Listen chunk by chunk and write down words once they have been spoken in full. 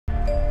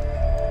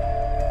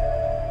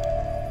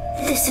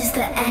This is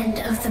the end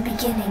of the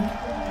beginning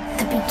of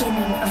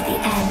the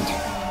end.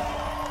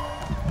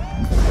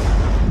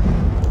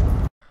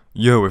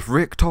 Yo, if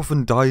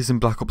Richtofen dies in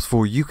Black Ops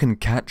 4, you can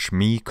catch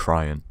me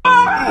crying.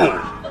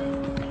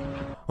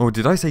 Oh,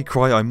 did I say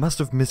cry? I must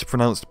have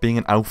mispronounced being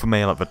an alpha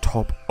male at the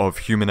top of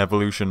human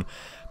evolution.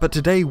 But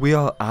today we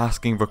are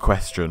asking the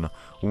question,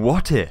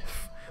 what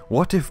if?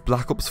 What if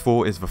Black Ops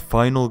 4 is the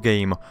final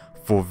game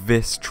for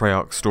this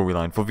Treyarch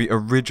storyline, for the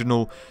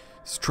original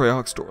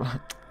Treyarch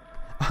storyline?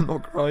 I'm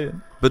not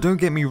crying. But don't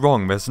get me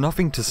wrong, there's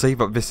nothing to say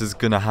that this is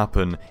gonna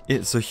happen.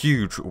 It's a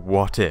huge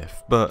what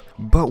if. But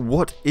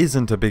what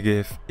isn't a big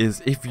if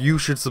is if you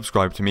should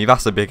subscribe to me.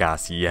 That's a big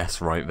ass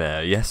yes right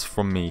there. Yes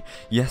from me.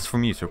 Yes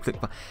from you. So click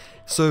that.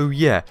 So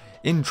yeah,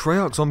 in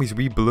Treyarch Zombies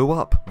we blew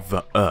up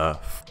the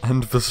Earth.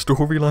 And the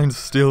storyline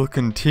still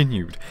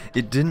continued.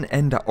 It didn't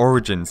end at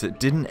Origins. It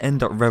didn't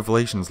end at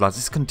Revelations, lads.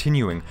 It's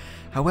continuing.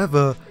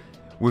 However,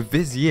 with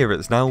this year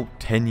it's now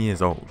 10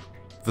 years old.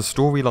 The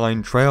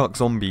storyline Treyarch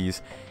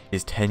Zombies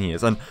is 10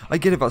 years, and I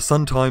get it that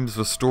sometimes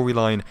the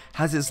storyline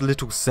has its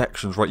little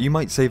sections, right? You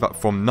might say that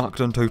from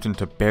Toten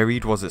to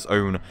Buried was its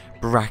own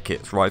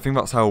bracket, right? I think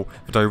that's how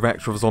the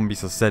director of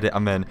Zombies has said it,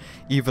 and then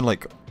even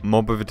like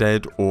Mob of the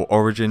Dead or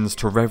Origins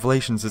to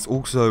Revelations is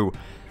also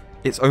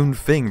its own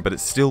thing, but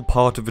it's still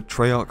part of the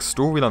Treyarch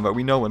storyline that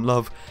we know and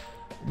love.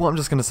 What I'm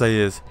just going to say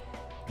is,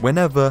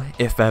 whenever,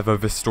 if ever,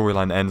 this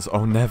storyline ends,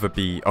 I'll never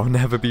be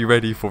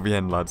ready for the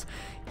end, lads.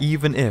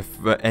 Even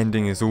if the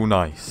ending is all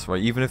nice,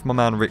 right? Even if my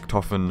man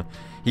Richtofen,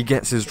 he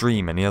gets his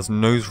dream and he has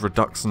nose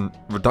reduction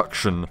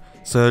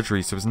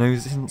surgery, so his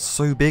nose isn't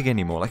so big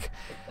anymore. Like,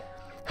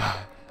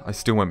 I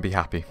still won't be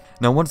happy.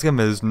 Now, once again,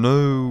 there's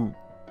no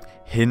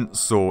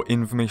hints or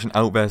information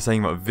out there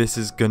saying that this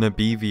is gonna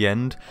be the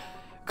end,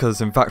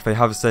 because in fact they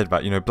have said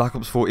that, you know, Black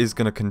Ops 4 is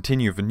gonna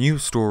continue the new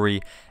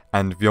story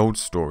and the old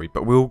story,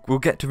 but we'll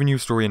get to the new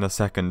story in a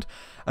second.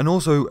 And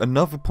also,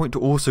 another point to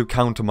also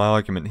counter my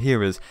argument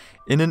here is,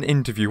 in an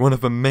interview, one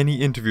of the many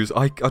interviews,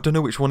 I don't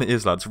know which one it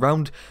is, lads,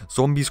 around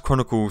Zombies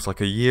Chronicles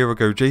like a year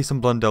ago, Jason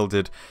Blundell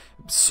did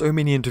so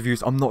many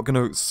interviews. I'm not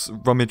going to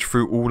rummage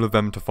through all of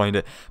them to find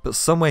it, but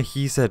somewhere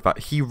he said that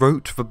he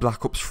wrote the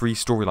Black Ops 3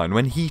 storyline.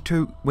 When he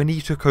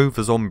took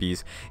over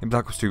Zombies in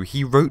Black Ops 2,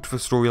 he wrote the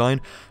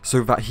storyline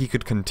so that he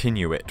could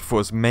continue it for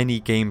as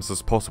many games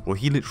as possible.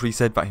 He literally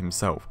said that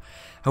himself.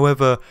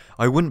 However,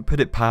 I wouldn't put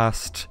it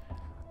past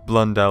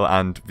Blundell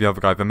and the other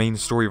guy, the main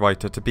story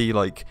writer, to be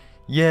like,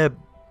 yeah,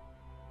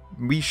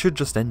 we should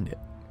just end it.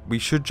 We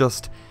should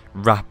just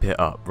wrap it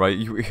up, right?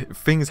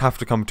 Things have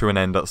to come to an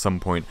end at some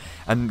point.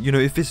 And, you know,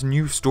 if this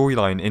new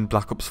storyline in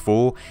Black Ops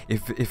 4,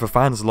 if the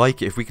fans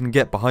like it, if we can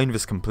get behind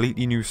this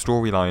completely new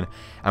storyline,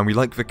 and we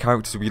like the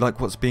characters, we like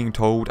what's being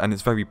told, and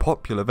it's very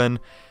popular, then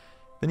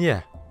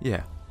yeah.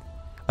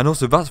 And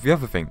also, that's the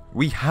other thing.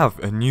 We have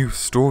a new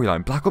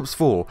storyline. Black Ops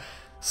 4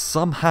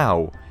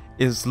 somehow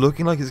is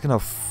looking like it's going to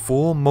have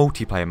 4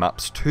 multiplayer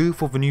maps, 2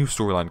 for the new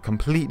storyline,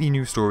 completely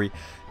new story,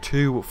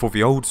 2 for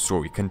the old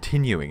story,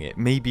 continuing it,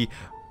 maybe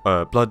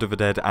Blood of the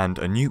Dead and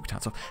a Nuke and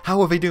stuff. How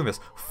are they doing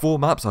this? 4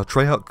 maps? Are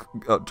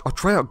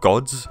Treyarch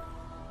gods?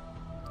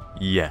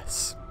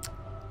 Yes.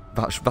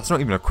 That's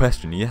not even a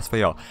question. Yes,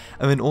 they are.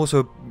 And then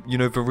also, you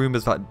know, the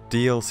rumours that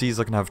DLCs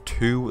are going to have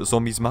 2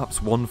 Zombies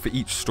maps, 1 for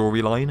each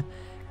storyline.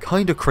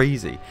 Kinda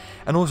crazy.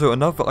 And also,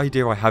 another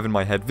idea I have in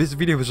my head, this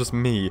video was just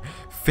me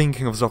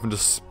thinking of stuff and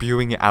just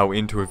spewing it out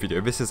into a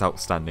video. This is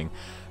outstanding.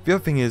 The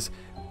other thing is,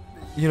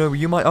 you know,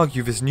 you might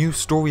argue this new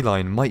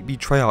storyline might be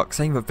Treyarch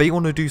saying that they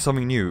want to do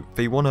something new.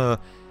 They want to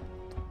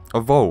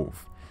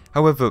evolve.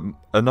 However,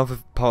 another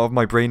part of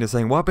my brain is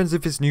saying, what happens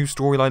if this new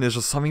storyline is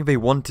just something they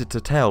wanted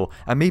to tell,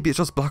 and maybe it's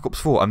just Black Ops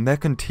 4 and they're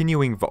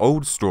continuing the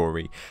old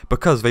story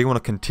because they want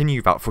to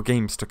continue that for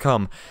games to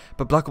come,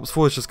 but Black Ops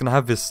 4 is just going to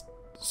have this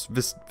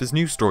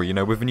new story, you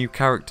know, with the new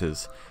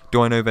characters.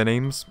 Do I know their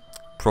names?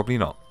 Probably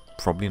not.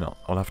 Probably not.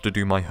 I'll have to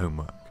do my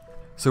homework.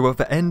 So at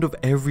the end of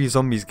every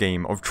Zombies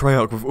game of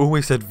Treyarch, we've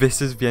always said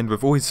this is the end.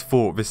 We've always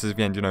thought this is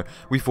the end, you know.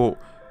 We thought,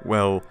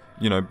 well,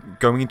 you know,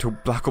 going into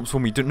Black Ops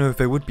 1, we didn't know if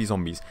there would be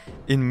zombies.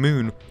 In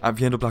Moon, at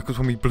the end of Black Ops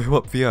 1, we blew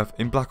up the Earth.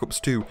 In Black Ops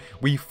 2,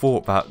 we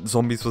thought that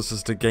Zombies was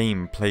just a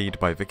game played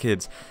by the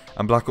kids.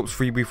 And Black Ops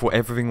 3, we thought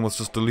everything was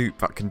just a loop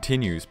that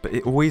continues. But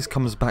it always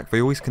comes back.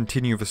 They always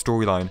continue the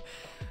storyline.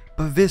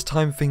 But this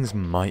time things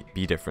might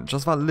be different,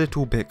 just that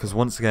little bit, because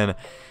once again,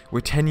 we're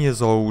 10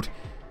 years old.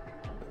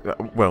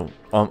 Well,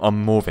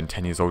 I'm more than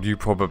 10 years old, you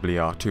probably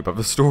are too, but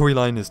the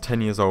storyline is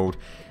 10 years old,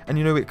 and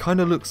you know, it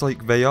kind of looks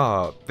like they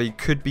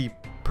could be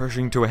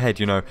pushing to a head,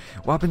 you know.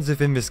 What happens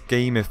if in this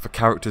game, if the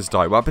characters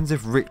die? What happens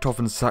if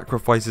Richtofen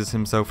sacrifices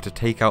himself to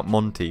take out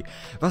Monty?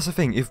 That's the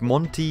thing, if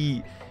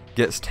Monty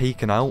gets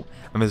taken out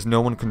and there's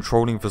no one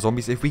controlling the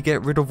zombies, if we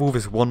get rid of all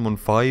this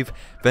 115,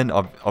 then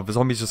are the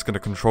zombies just going to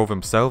control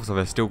themselves? Are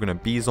there still going to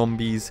be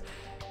zombies?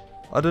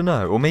 I don't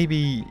know. Or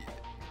maybe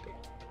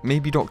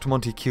Dr.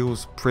 Monty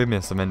kills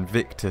Primus and then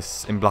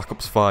Victus in Black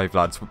Ops 5,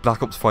 lads.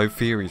 Black Ops 5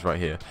 theories right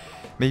here.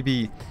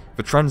 maybe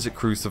the transit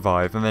crew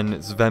survive, and then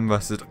it's them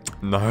versus...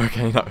 No,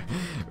 okay, no.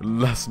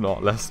 Let's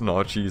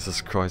not.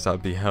 Jesus Christ,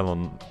 that'd be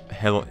hell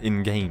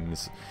in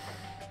games.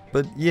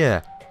 But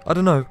yeah, I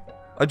don't know.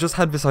 I just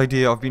had this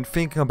idea, I've been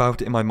thinking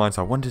about it in my mind,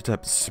 so I wanted to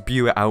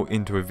spew it out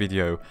into a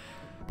video.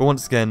 But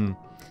once again,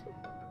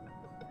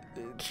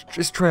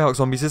 it's Treyarch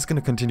Zombies, it's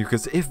going to continue,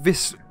 because if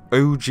this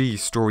OG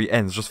story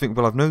ends, just think,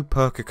 we'll have no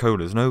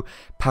Perca-Colas, no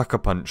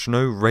Pack-a-Punch,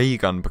 no Ray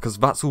Gun, because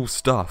that's all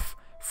stuff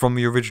from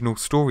the original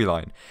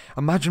storyline.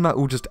 Imagine that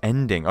all just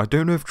ending. I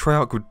don't know if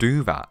Treyarch would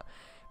do that.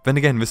 Then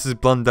again, this is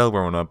Blundell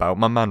we're on about.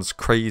 My man's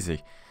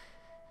crazy.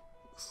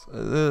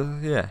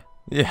 Yeah,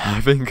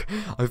 I think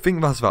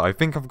that's that. I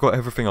think I've got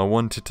everything I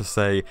wanted to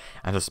say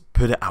and just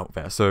put it out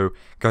there. So,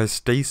 guys,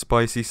 stay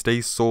spicy, stay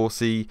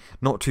saucy.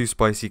 Not too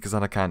spicy, because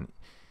then I can't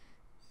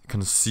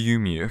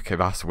consume you. Okay,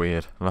 that's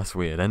weird.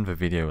 End the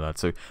video, lad.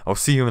 So, I'll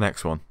see you in the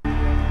next one.